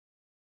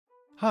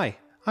Hi,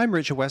 I'm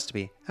Richard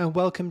Westoby, and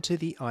welcome to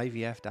the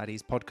IVF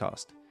Daddies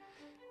podcast.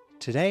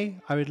 Today,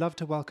 I would love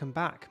to welcome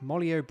back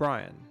Molly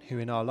O'Brien, who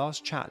in our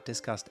last chat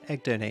discussed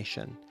egg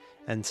donation,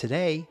 and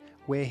today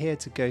we're here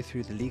to go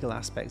through the legal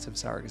aspects of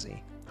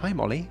surrogacy. Hi,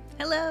 Molly.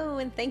 Hello,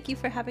 and thank you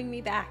for having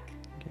me back.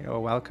 You're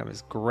welcome.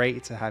 It's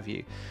great to have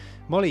you.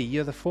 Molly,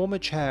 you're the former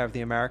chair of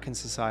the American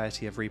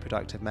Society of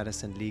Reproductive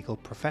Medicine Legal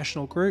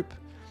Professional Group,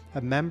 a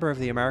member of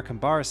the American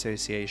Bar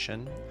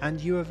Association, and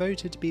you were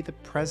voted to be the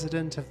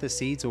president of the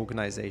SEEDS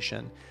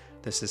organization,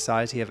 the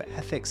Society of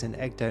Ethics in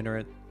Egg Donor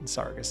and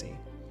Surrogacy.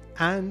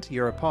 And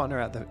you're a partner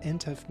at the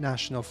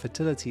International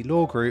Fertility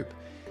Law Group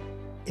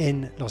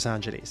in Los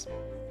Angeles.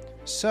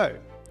 So,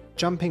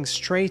 jumping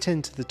straight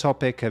into the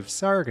topic of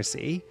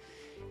surrogacy,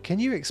 can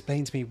you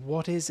explain to me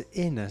what is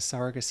in a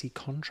surrogacy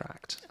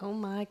contract? Oh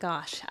my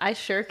gosh, I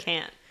sure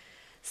can.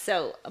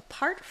 So,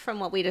 apart from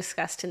what we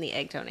discussed in the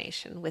egg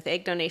donation, with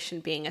egg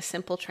donation being a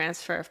simple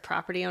transfer of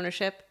property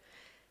ownership,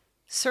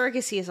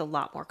 surrogacy is a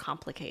lot more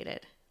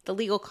complicated. The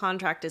legal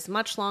contract is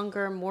much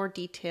longer, more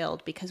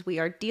detailed, because we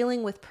are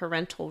dealing with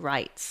parental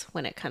rights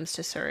when it comes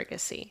to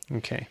surrogacy.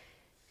 Okay.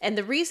 And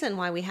the reason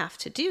why we have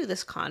to do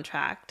this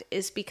contract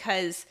is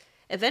because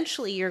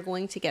eventually you're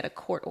going to get a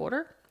court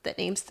order that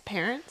names the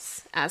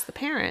parents as the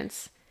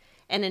parents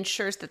and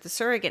ensures that the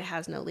surrogate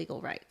has no legal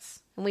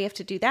rights. And we have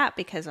to do that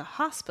because a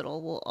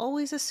hospital will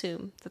always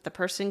assume that the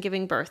person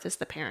giving birth is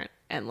the parent,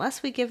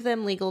 unless we give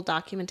them legal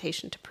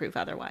documentation to prove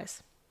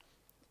otherwise.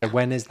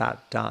 When is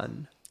that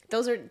done?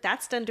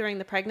 That's done during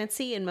the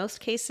pregnancy. In most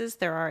cases,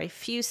 there are a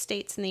few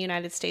states in the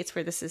United States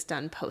where this is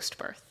done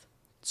post-birth.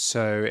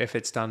 So if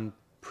it's done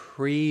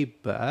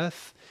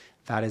pre-birth,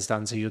 that is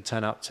done. So you'll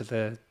turn up to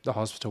the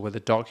hospital with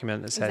a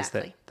document that says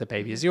that the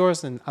baby is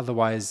yours, and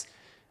otherwise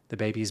the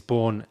baby is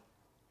born.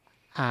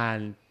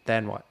 And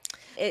then what?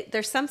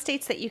 There's some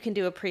states that you can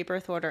do a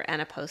pre-birth order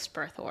and a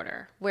post-birth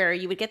order, where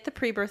you would get the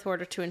pre-birth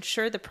order to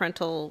ensure the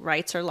parental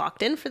rights are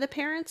locked in for the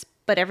parents,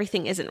 but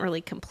everything isn't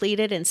really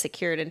completed and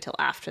secured until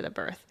after the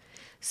birth.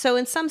 So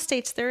in some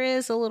states, there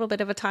is a little bit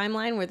of a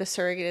timeline where the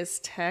surrogate is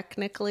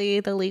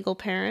technically the legal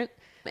parent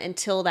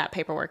until that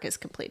paperwork is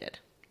completed.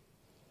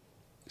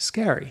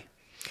 Scary.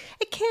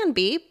 It can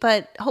be,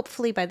 but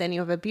hopefully by then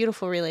you have a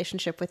beautiful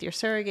relationship with your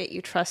surrogate,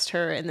 you trust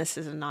her, and this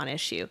is a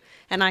non-issue.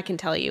 And I can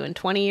tell you, in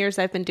 20 years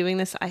I've been doing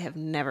this, I have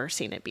never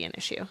seen it be an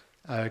issue.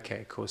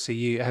 Okay, cool. So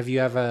have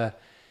you ever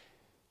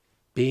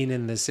been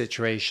in the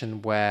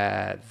situation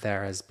where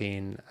there has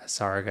been a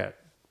surrogate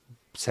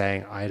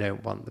saying, I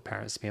don't want the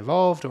parents to be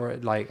involved, or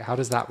how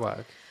does that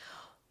work?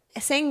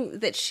 Saying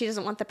that she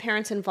doesn't want the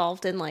parents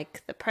involved in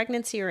the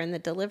pregnancy or in the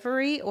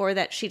delivery, or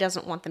that she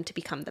doesn't want them to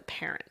become the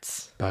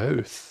parents?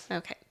 Both.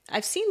 Okay.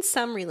 I've seen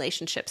some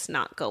relationships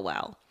not go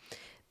well,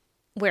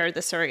 where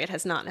the surrogate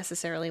has not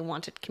necessarily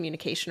wanted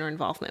communication or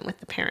involvement with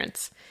the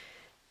parents.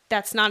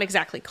 That's not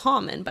exactly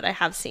common, but I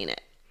have seen it.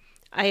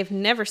 I have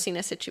never seen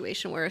a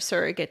situation where a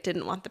surrogate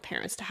didn't want the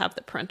parents to have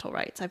the parental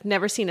rights. I've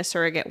never seen a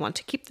surrogate want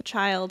to keep the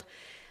child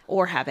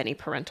or have any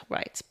parental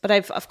rights. But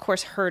I've, of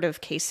course, heard of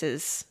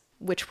cases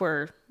which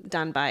were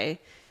done by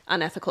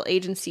unethical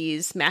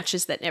agencies,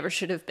 matches that never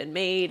should have been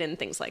made, and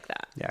things like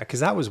that. Yeah, because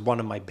that was one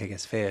of my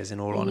biggest fears,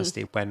 in all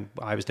honesty, when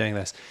I was doing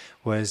this,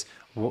 was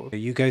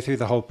you go through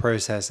the whole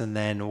process and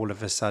then all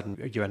of a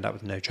sudden you end up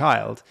with no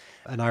child.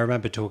 And I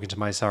remember talking to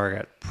my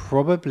surrogate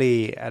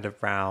probably at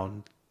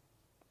around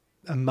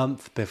a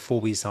month before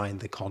we signed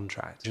the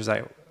contract. She was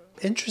like,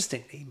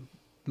 interestingly,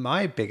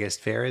 my biggest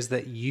fear is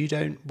that you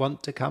don't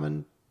want to come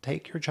and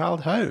take your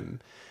child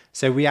home.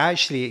 So we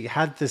actually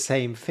had the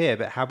same fear,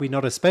 but had we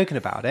not have spoken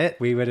about it,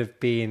 we would have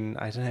been,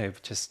 I don't know,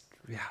 just,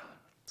 yeah.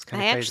 It's kind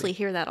of crazy. Actually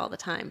hear that all the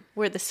time,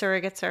 where the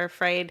surrogates are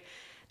afraid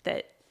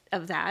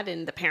of that,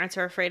 and the parents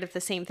are afraid of the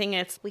same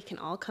thing. We can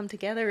all come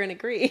together and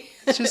agree.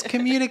 Just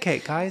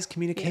communicate, guys.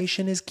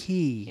 Communication is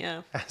key.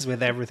 Yeah. As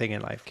with everything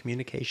in life,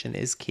 communication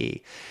is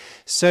key.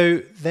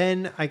 So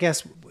then I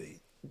guess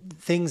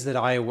things that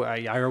I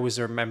always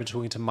remember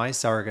talking to my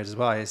surrogate as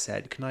well. I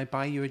said, can I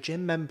buy you a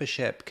gym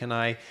membership? Can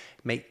I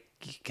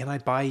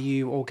buy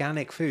you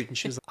organic food? And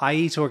she was like, I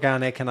eat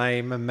organic and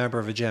I'm a member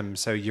of a gym,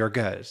 so you're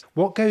good.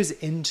 What goes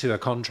into a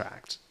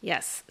contract?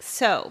 Yes.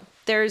 So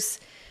there's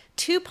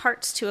two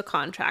parts to a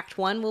contract.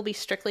 One will be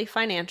strictly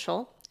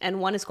financial, and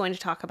one is going to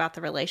talk about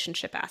the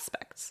relationship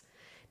aspects.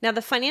 Now,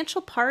 the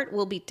financial part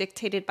will be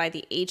dictated by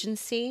the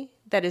agency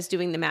that is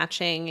doing the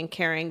matching and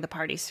carrying the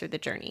parties through the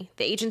journey.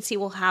 The agency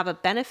will have a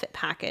benefit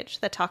package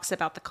that talks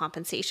about the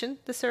compensation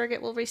the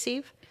surrogate will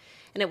receive,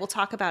 and it will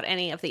talk about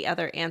any of the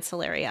other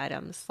ancillary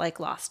items like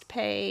lost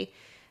pay,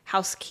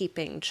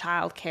 housekeeping,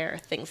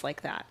 childcare, things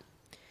like that.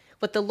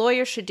 What the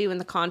lawyer should do in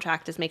the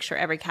contract is make sure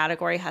every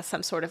category has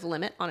some sort of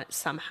limit on it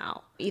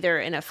somehow, either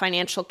in a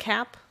financial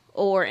cap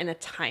or in a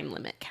time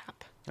limit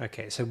cap.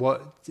 Okay, so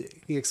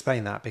you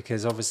explain that,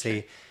 because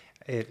obviously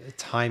a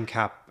time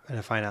cap and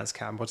a finance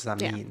cap, what does that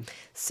mean?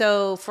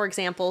 So, for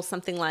example,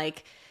 something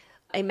like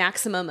a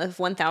maximum of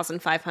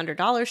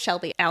 $1,500 shall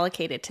be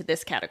allocated to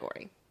this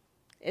category.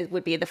 It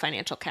would be the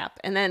financial cap.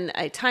 And then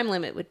a time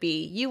limit would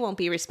be, you won't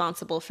be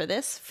responsible for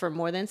this for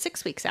more than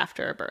 6 weeks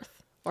after a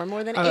birth, or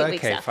more than 8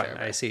 weeks after. Fine.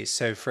 I see.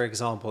 So, for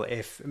example,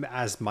 if,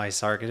 as my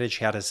surrogate did,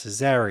 she had a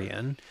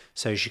cesarean,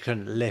 so she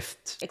couldn't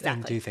lift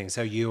and do things.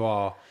 So you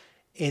are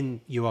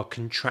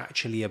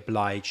contractually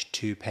obliged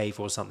to pay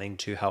for something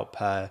to help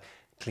her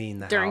clean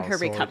the during house her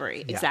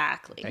recovery.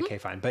 Exactly. Okay,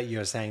 fine. But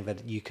you're saying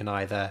that you can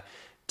either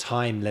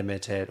time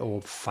limit it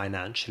or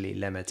financially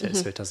limit it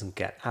so it doesn't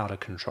get out of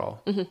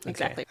control.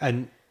 Exactly.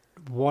 And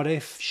what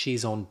if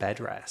she's on bed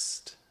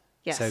rest?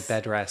 Yes. So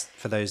bed rest,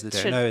 for those that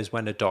don't know, is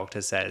when a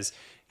doctor says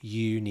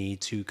you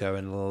need to go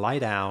and lie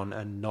down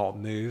and not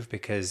move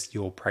because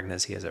your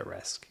pregnancy is at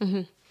risk.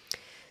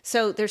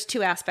 So there's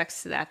two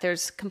aspects to that.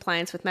 There's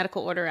compliance with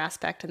medical order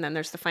aspect, and then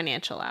there's the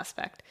financial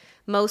aspect.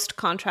 Most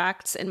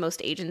contracts and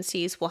most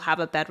agencies will have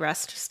a bed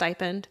rest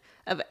stipend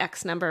of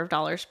X number of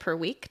dollars per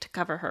week to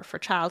cover her for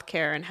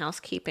childcare and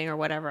housekeeping or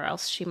whatever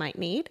else she might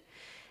need.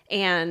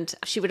 And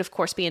she would, of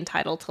course, be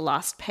entitled to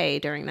lost pay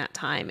during that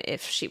time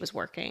if she was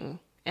working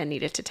and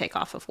needed to take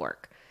off of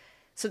work.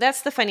 So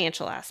that's the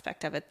financial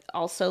aspect of it,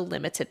 also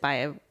limited by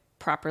a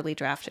properly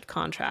drafted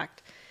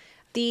contract.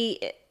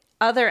 The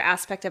other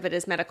aspect of it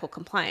is medical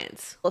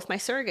compliance. Well, if my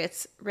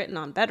surrogate's written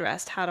on bed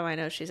rest, how do I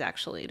know she's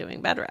actually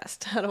doing bed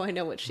rest? How do I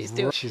know what she's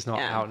doing? She's not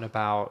out and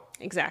about.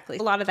 Exactly.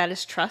 A lot of that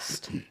is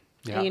trust.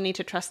 You need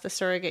to trust the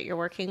surrogate you're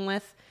working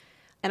with.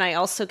 And I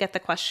also get the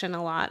question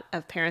a lot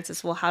of parents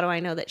is, well, how do I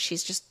know that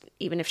she's just,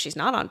 even if she's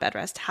not on bed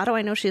rest, how do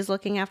I know she's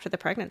looking after the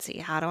pregnancy?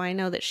 How do I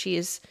know that she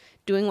is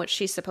doing what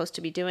she's supposed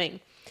to be doing?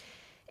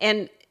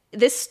 And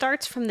this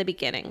starts from the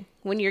beginning.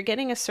 When you're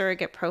getting a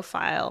surrogate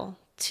profile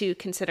to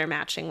consider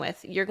matching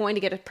with, you're going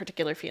to get a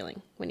particular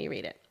feeling when you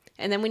read it.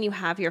 And then when you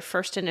have your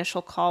first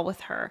initial call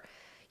with her,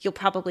 you'll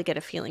probably get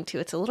a feeling too.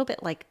 It's a little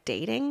bit like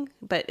dating,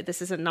 but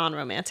this is a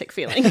non-romantic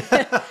feeling.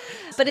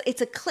 But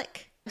it's a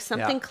click.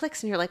 Something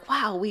clicks and you're like,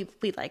 wow, we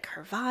like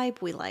her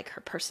vibe, we like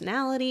her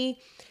personality,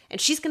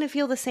 and she's going to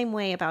feel the same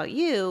way about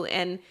you.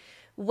 And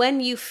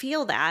when you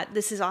feel that,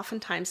 this is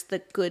oftentimes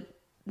the good,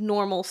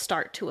 normal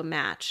start to a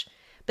match.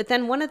 But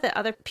then one of the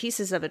other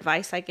pieces of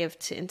advice I give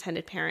to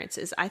intended parents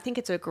is I think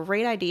it's a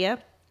great idea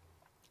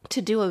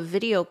to do a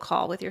video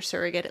call with your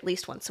surrogate at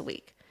least once a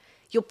week.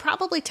 You'll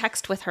probably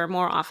text with her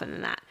more often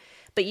than that,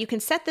 but you can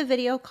set the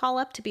video call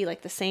up to be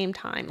like the same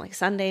time, like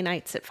Sunday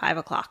nights at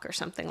 5:00 or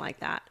something like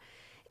that.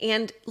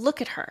 And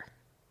look at her.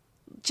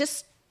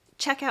 Just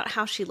check out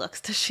how she looks.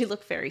 Does she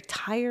look very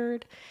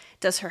tired?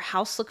 Does her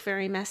house look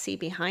very messy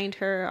behind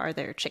her? Are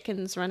there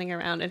chickens running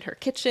around in her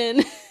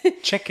kitchen?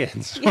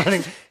 Chickens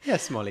running?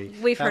 Yes, Molly.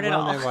 We've heard it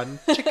all. One.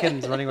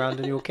 Chickens running around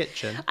in your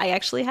kitchen. I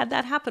actually had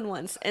that happen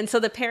once. And so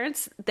the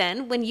parents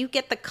then, when you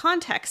get the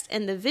context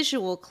and the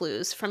visual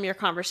clues from your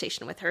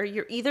conversation with her,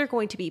 you're either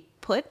going to be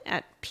put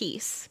at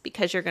peace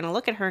because you're going to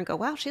look at her and go,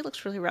 wow, she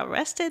looks really well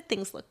rested.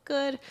 Things look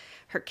good.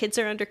 Her kids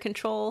are under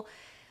control.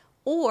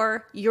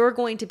 Or you're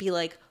going to be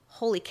like,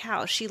 holy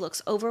cow, she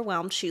looks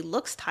overwhelmed. She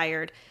looks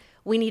tired.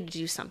 We need to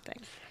do something.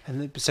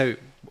 And so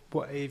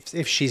what,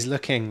 if she's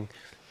looking,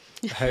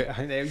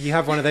 you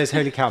have one of those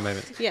holy cow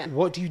moments. Yeah.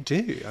 What do you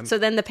do? So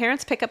then the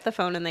parents pick up the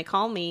phone and they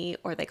call me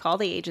or they call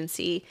the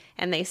agency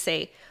and they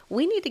say,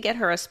 we need to get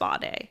her a spa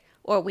day,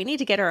 or we need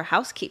to get her a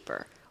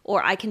housekeeper,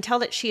 or I can tell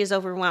that she is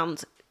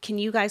overwhelmed. Can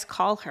you guys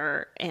call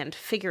her and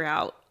figure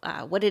out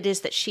what it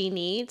is that she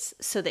needs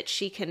so that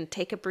she can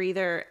take a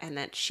breather and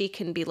that she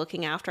can be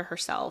looking after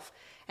herself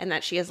and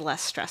that she has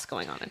less stress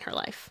going on in her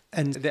life?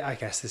 And I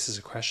guess this is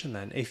a question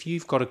then. If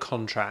you've got a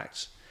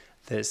contract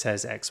that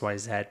says X, Y,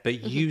 Z,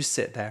 but you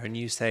sit there and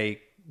you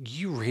say,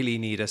 you really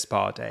need a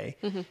spa day,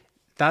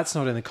 that's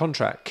not in the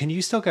contract. Can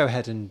you still go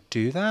ahead and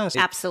do that?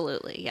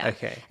 Absolutely, yeah.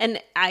 Okay.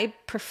 And I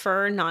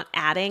prefer not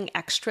adding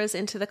extras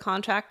into the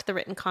contract, the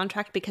written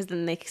contract, because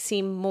then they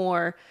seem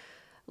more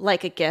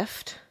like a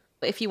gift.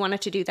 If you wanted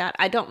to do that,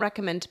 I don't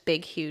recommend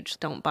big, huge,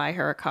 don't buy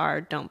her a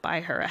car, don't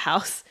buy her a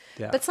house,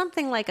 but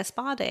something like a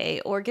spa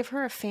day, or give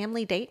her a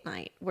family date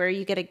night where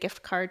you get a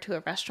gift card to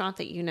a restaurant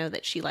that you know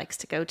that she likes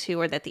to go to,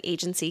 or that the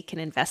agency can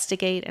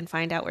investigate and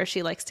find out where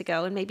she likes to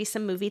go, and maybe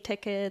some movie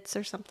tickets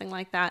or something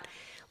like that.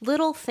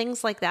 Little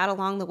things like that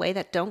along the way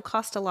that don't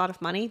cost a lot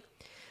of money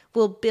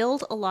will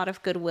build a lot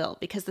of goodwill,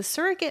 because the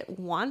surrogate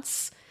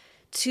wants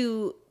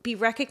to be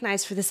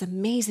recognized for this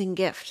amazing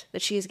gift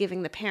that she is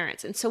giving the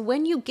parents. And so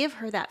when you give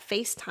her that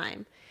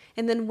FaceTime,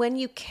 and then when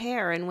you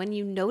care and when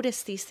you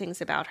notice these things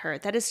about her,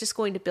 that is just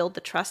going to build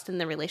the trust in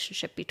the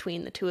relationship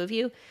between the two of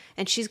you.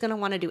 And she's going to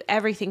want to do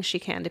everything she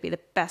can to be the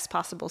best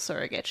possible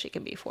surrogate she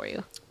can be for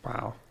you.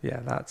 Wow.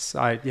 Yeah,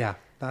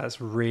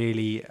 that's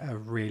really a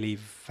really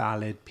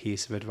valid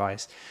piece of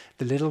advice.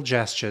 The little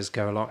gestures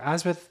go along,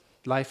 as with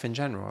life in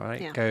general,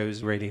 right? It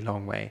goes really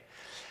long way.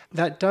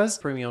 That does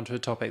bring me on to a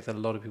topic that a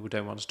lot of people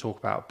don't want to talk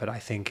about, but I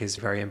think is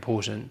very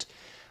important.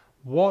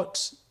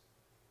 What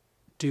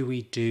do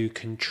we do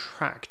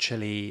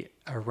contractually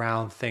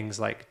around things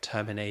like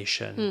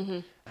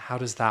termination? How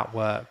does that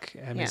work?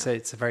 I mean, so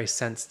it's a very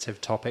sensitive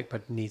topic,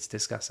 but needs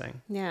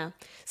discussing. Yeah.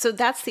 So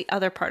that's the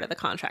other part of the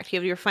contract. You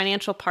have your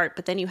financial part,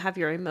 but then you have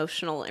your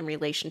emotional and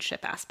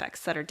relationship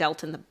aspects that are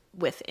dealt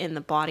with in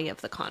the body of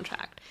the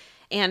contract.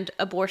 And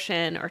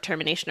abortion or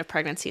termination of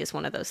pregnancy is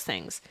one of those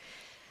things.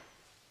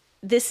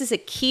 This is a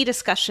key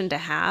discussion to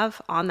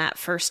have on that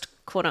first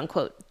quote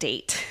unquote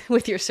date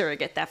with your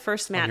surrogate, that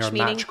first match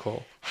meeting. Match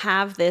call.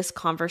 Have this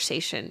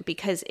conversation,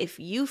 because if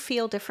you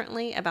feel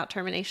differently about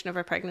termination of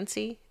a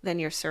pregnancy than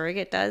your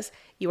surrogate does,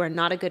 you are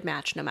not a good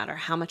match, no matter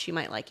how much you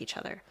might like each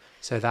other.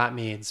 So that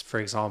means, for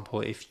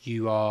example, if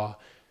you are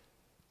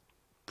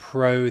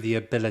pro the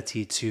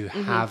ability to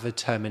have a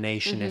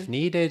termination if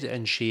needed,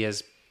 and she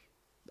is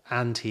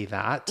anti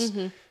that,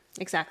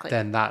 Exactly.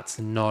 then that's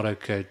not a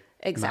good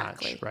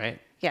match, right?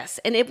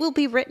 Yes, and it will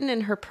be written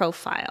in her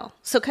profile.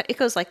 So it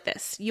goes like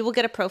this. You will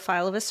get a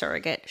profile of a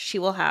surrogate. She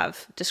will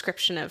have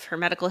description of her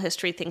medical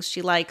history, things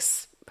she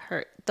likes,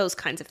 those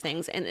kinds of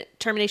things. And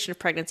termination of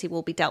pregnancy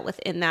will be dealt with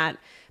in that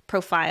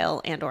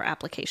profile and or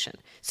application.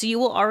 So you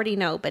will already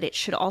know, but it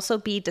should also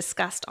be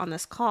discussed on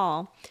this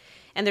call.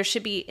 And there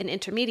should be an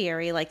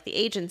intermediary like the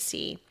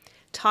agency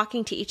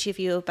talking to each of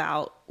you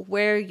about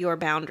where your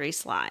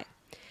boundaries lie.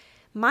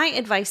 My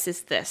advice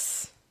is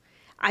this.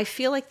 I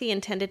feel like the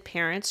intended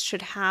parents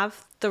should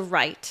have the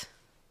right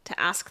to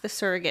ask the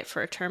surrogate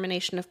for a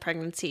termination of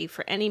pregnancy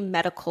for any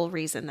medical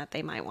reason that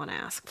they might want to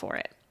ask for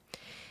it.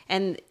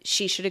 And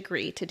she should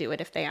agree to do it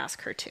if they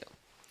ask her to.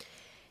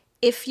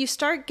 If you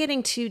start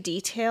getting too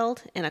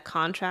detailed in a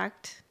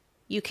contract,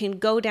 you can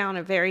go down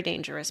a very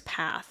dangerous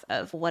path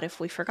of what if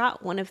we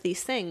forgot one of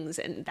these things,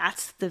 and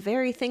that's the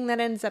very thing that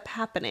ends up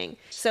happening.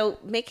 So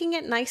making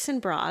it nice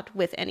and broad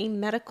with any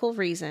medical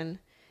reason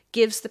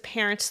gives the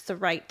parents the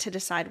right to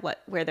decide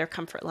where their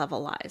comfort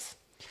level lies.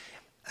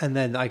 And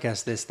then I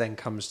guess this then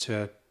comes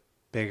to a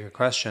bigger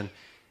question.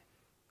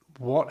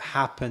 What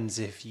happens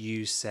if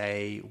you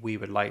say we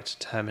would like to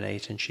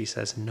terminate and she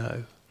says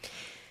no?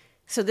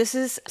 So this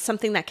is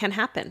something that can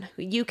happen.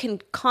 You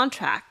can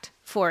contract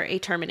for a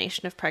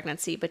termination of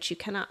pregnancy, but you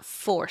cannot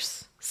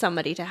force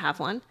somebody to have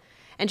one.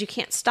 And you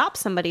can't stop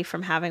somebody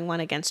from having one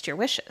against your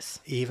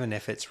wishes. Even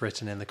if it's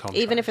written in the contract.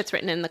 Even if it's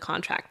written in the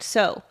contract.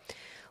 So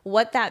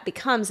what that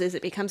becomes is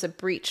it becomes a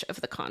breach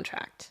of the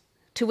contract,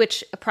 to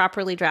which a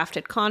properly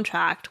drafted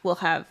contract will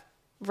have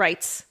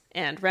rights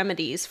and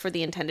remedies for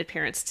the intended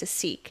parents to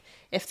seek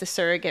if the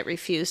surrogate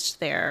refused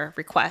their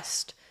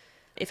request,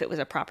 if it was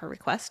a proper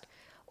request,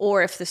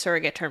 or if the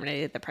surrogate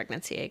terminated the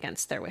pregnancy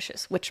against their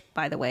wishes, which,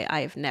 by the way,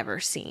 I have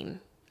never seen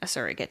a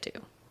surrogate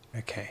do.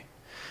 Okay.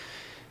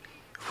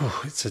 Whew,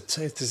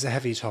 it's a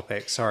heavy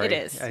topic. Sorry. It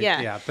is,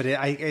 yeah. Yeah, but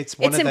it's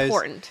one of those. It's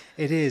important.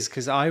 It is,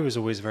 because I was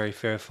always very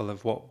fearful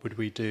of what would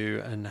we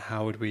do and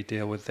how would we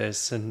deal with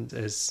this, and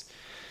it's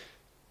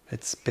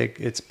big.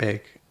 It's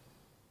big.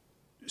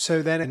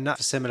 So then,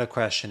 another similar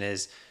question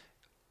is,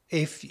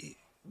 if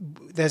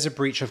there's a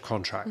breach of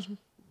contract,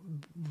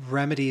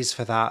 remedies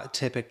for that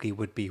typically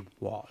would be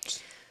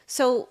what?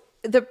 So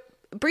the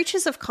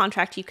breaches of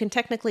contract, you can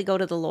technically go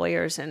to the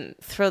lawyers and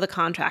throw the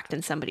contract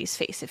in somebody's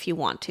face if you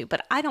want to,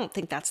 but I don't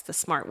think that's the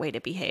smart way to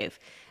behave.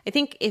 I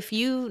think if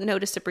you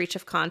notice a breach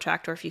of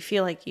contract, or if you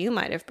feel like you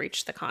might have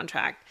breached the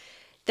contract,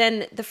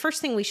 then the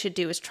first thing we should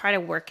do is try to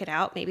work it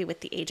out, maybe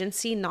with the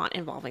agency, not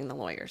involving the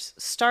lawyers.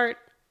 Start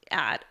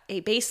at a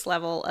base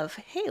level of,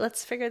 hey,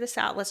 let's figure this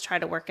out. Let's try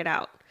to work it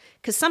out.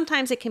 Because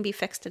sometimes it can be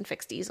fixed and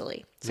fixed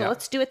easily. So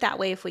let's do it that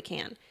way if we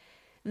can.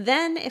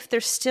 Then if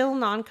there's still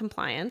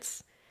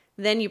non-compliance,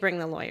 then you bring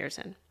the lawyers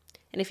in.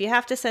 And if you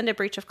have to send a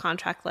breach of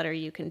contract letter,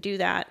 you can do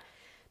that.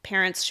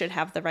 Parents should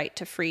have the right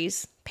to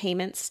freeze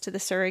payments to the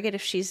surrogate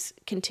if she's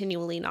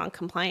continually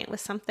non-compliant with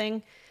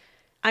something.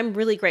 I'm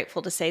really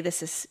grateful to say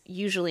this is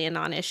usually a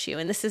non-issue.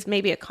 And this is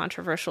maybe a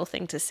controversial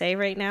thing to say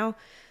right now,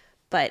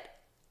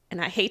 and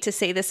I hate to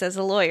say this as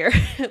a lawyer,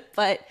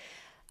 but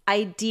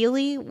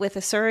ideally with a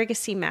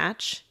surrogacy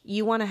match,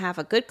 you want to have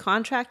a good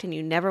contract and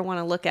you never want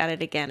to look at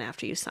it again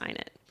after you sign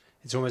it.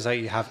 It's almost like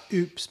you have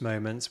oops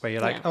moments where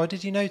you're like, oh,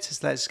 did you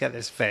notice? Let's get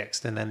this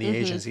fixed. And then the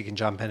agency can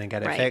jump in and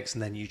get it fixed,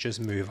 and then you just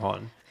move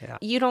on. Yeah.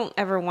 You don't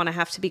ever want to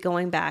have to be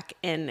going back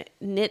and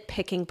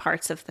nitpicking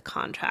parts of the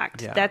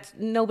contract. Yeah.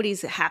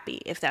 Nobody's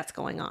happy if that's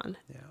going on.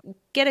 Yeah.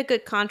 Get a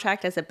good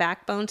contract as a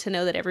backbone to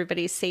know that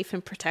everybody's safe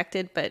and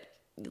protected, but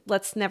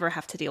let's never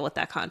have to deal with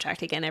that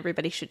contract again.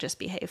 Everybody should just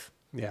behave.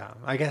 Yeah,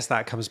 I guess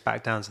that comes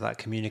back down to that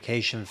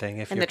communication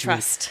thing. And the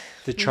trust.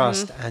 The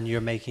trust, and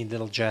you're making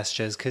little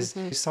gestures, because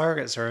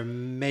surrogates are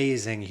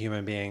amazing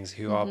human beings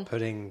who are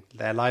putting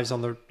their lives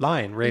on the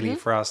line, really,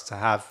 for us to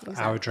have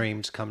our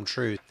dreams come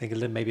true. I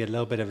think maybe a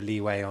little bit of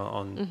leeway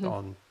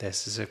on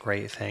this is a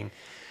great thing.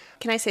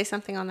 Can I say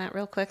something on that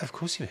real quick? Of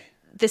course you may.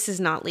 This is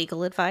not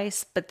legal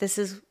advice, but this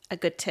is a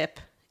good tip.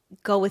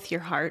 Go with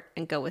your heart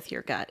and go with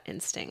your gut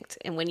instinct.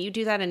 And when you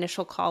do that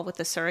initial call with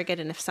the surrogate,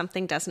 and if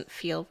something doesn't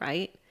feel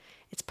right,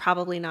 it's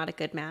probably not a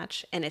good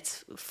match. And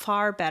it's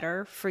far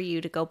better for you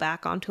to go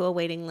back onto a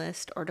waiting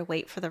list or to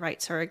wait for the right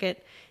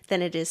surrogate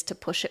than it is to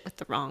push it with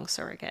the wrong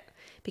surrogate,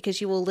 because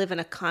you will live in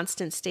a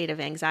constant state of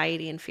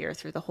anxiety and fear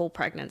through the whole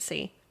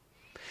pregnancy.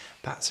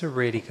 That's a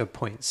really good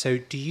point. So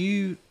do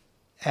you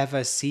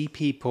ever see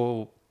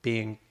people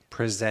being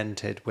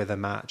presented with a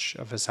match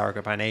of a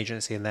surrogate by an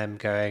agency and them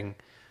going,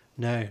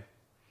 no,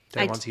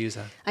 don't want to use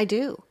her. I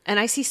do. And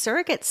I see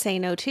surrogates say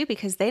no too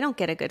because they don't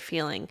get a good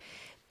feeling.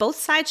 Both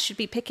sides should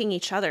be picking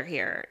each other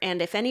here.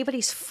 And if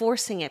anybody's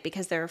forcing it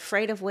because they're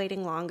afraid of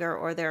waiting longer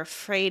or they're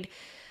afraid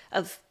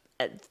of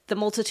the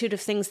multitude of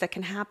things that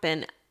can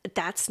happen,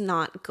 that's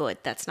not good.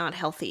 That's not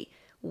healthy.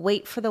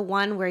 Wait for the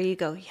one where you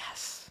go,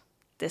 yes,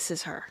 this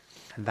is her.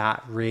 And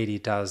that really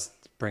does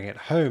bring it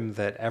home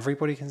that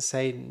everybody can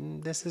say,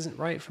 this isn't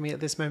right for me at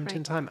this moment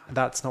in time.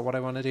 That's not what I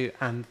want to do.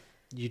 And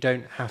you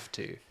don't have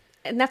to.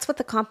 And that's what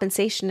the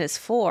compensation is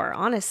for,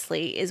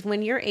 honestly, is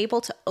when you're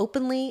able to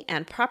openly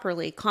and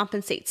properly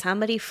compensate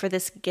somebody for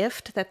this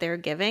gift that they're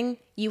giving,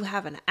 you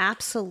have an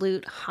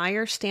absolute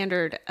higher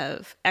standard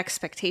of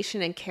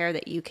expectation and care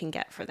that you can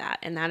get for that.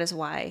 And that is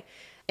why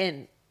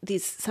in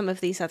some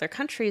of these other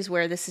countries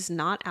where this is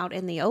not out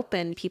in the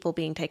open, people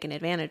being taken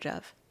advantage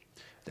of.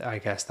 I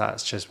guess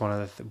that's just one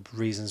of the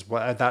reasons.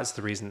 That's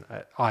the reason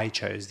I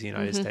chose the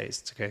United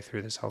States to go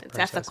through this whole process.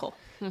 It's ethical.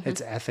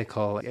 It's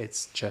ethical.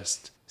 It's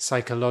just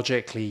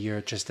psychologically,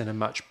 you're just in a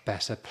much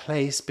better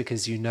place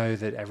because you know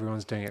that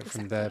everyone's doing it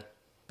from the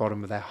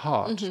bottom of their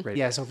heart. Really.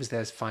 Yes, obviously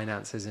there's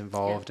finances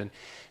involved. And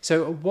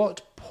so at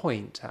what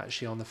point,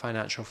 actually, on the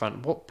financial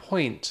front, what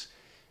point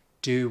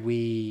do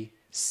we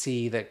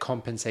see that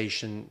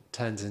compensation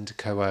turns into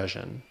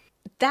coercion?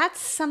 That's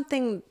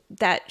something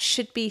that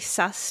should be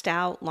sussed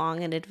out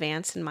long in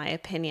advance, in my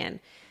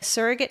opinion.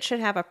 Surrogate should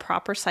have a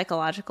proper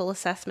psychological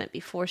assessment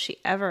before she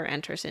ever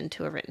enters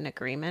into a written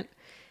agreement.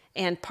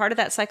 And part of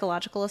that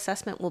psychological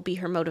assessment will be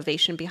her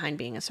motivation behind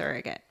being a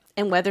surrogate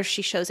and whether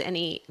she shows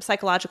any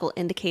psychological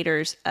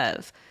indicators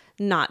of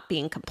not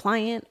being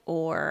compliant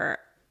or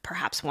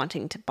perhaps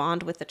wanting to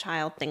bond with the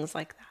child, things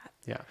like that.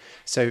 Yeah.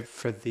 So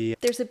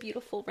there's a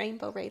beautiful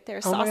rainbow right there.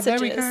 Oh sausages. there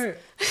we go.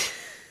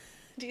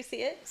 Do you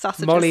see it?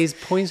 Sausages. Molly's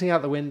pointing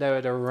out the window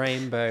at a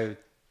rainbow.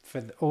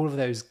 For all of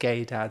those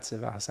gay dads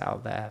of us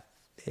out there,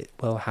 it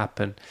will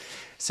happen.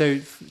 So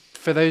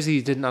for those of you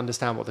who didn't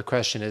understand what the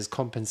question is,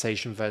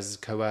 compensation versus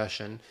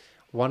coercion,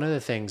 one of the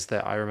things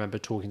that I remember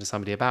talking to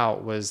somebody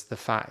about was the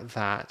fact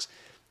that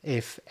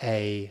if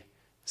a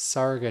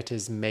surrogate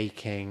is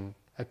making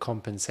a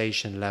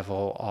compensation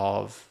level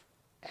of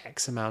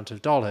X amount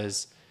of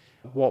dollars,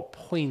 what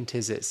point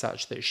is it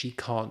such that she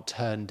can't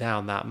turn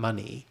down that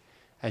money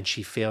and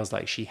she feels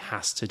like she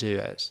has to do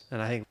it?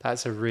 And I think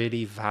that's a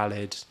really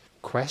valid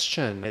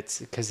question. It's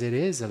because it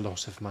is a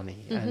lot of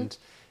money. And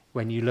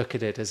when you look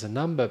at it as a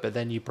number, but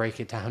then you break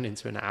it down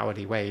into an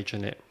hourly wage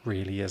and it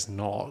really is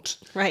not.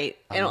 Right.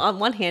 And on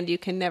one hand, you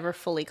can never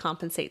fully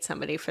compensate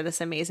somebody for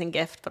this amazing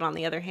gift. But on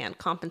the other hand,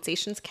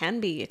 compensations can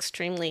be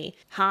extremely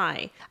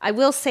high. I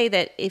will say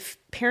that if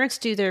parents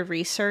do their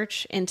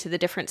research into the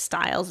different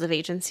styles of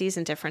agencies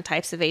and different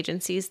types of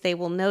agencies, they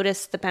will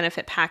notice the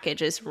benefit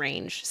packages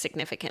range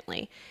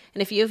significantly.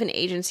 And if you have an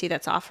agency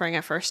that's offering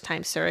a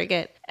first-time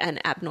surrogate an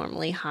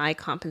abnormally high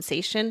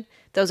compensation,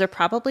 those are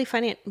probably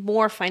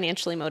more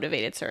financially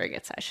motivated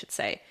surrogates, I should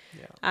say.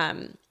 Yeah.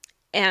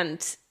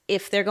 And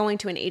if they're going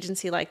to an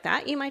agency like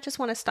that, you might just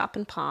want to stop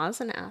and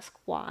pause and ask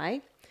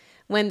why,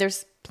 when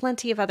there's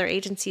plenty of other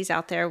agencies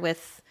out there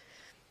with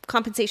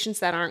compensations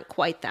that aren't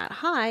quite that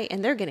high,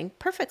 and they're getting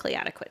perfectly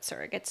adequate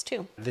surrogates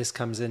too. This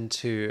comes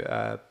into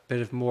a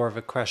bit of more of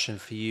a question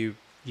for you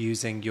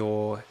using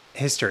your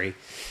history.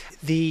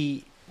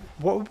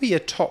 What would be a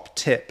top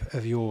tip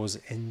of yours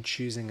in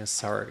choosing a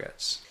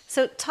surrogate?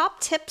 So top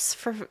tips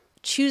for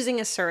choosing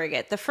a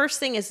surrogate. The first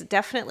thing is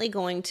definitely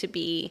going to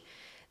be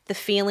the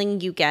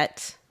feeling you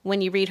get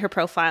when you read her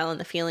profile and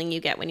the feeling you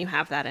get when you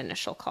have that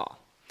initial call.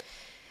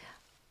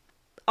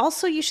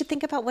 Also, you should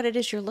think about what it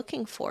is you're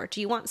looking for.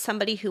 Do you want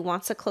somebody who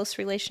wants a close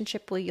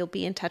relationship where you'll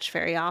be in touch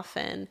very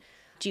often?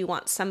 Do you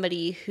want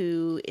somebody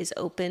who is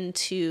open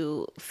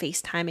to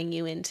FaceTiming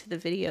you into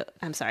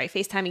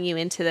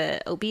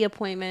the OB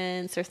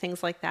appointments or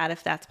things like that,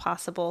 if that's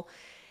possible?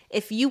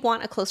 If you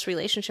want a close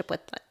relationship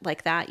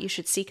like that, you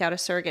should seek out a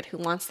surrogate who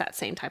wants that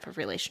same type of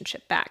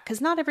relationship back.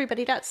 Because not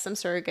everybody does. Some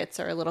surrogates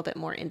are a little bit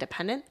more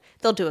independent.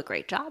 They'll do a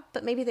great job,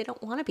 but maybe they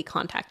don't want to be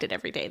contacted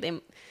every day.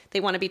 They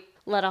want to be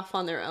let off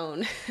on their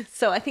own.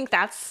 So I think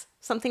that's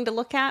something to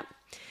look at.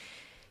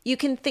 You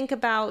can think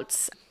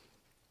about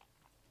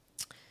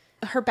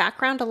her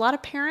background. A lot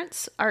of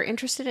parents are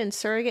interested in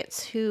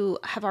surrogates who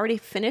have already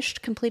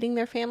finished completing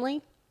their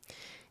family,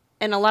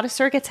 and a lot of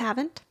surrogates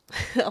haven't.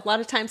 A lot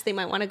of times they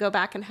might want to go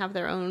back and have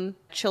their own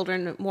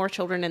children, more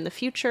children in the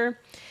future.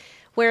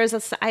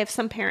 Whereas I have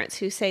some parents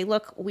who say,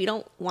 look, we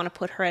don't want to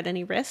put her at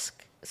any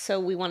risk, so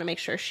we want to make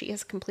sure she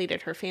has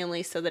completed her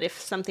family so that if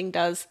something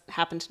does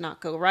happen to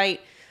not go right,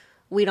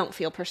 we don't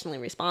feel personally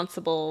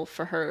responsible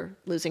for her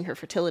losing her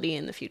fertility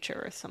in the future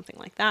or something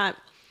like that.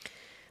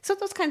 So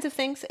those kinds of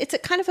things. It's a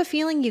kind of a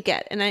feeling you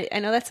get. And I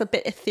know that's a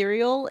bit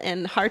ethereal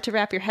and hard to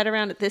wrap your head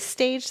around at this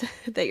stage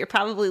that you're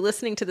probably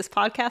listening to this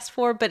podcast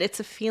for, but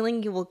it's a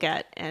feeling you will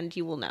get and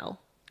you will know.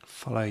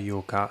 Follow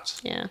your gut.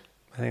 Yeah.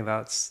 I think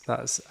that's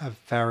a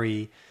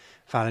very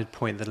valid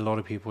point that a lot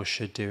of people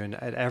should do. And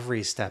at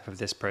every step of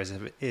this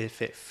process,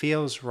 if it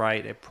feels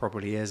right, it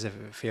probably is. If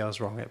it feels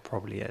wrong, it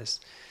probably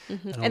is.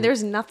 Mm-hmm. And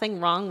there's nothing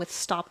wrong with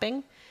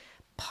stopping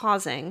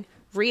pausing,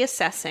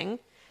 reassessing,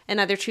 and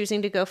either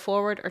choosing to go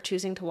forward or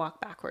choosing to walk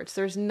backwards.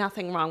 There's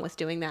nothing wrong with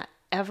doing that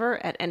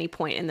ever at any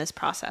point in this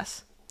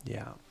process.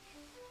 Yeah.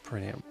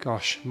 Brilliant.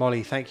 Gosh,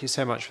 Molly, thank you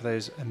so much for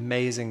those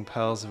amazing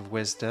pearls of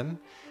wisdom.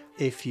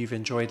 If you've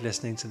enjoyed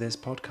listening to this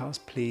podcast,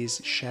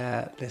 please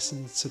share,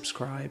 listen,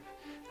 subscribe,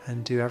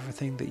 and do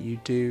everything that you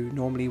do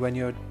normally when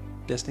you're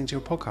listening to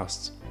your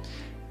podcasts.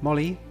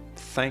 Molly,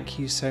 thank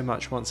you so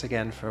much once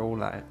again for all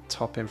that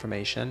top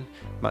information.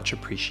 Much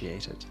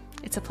appreciated.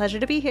 It's a pleasure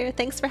to be here.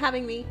 Thanks for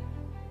having me.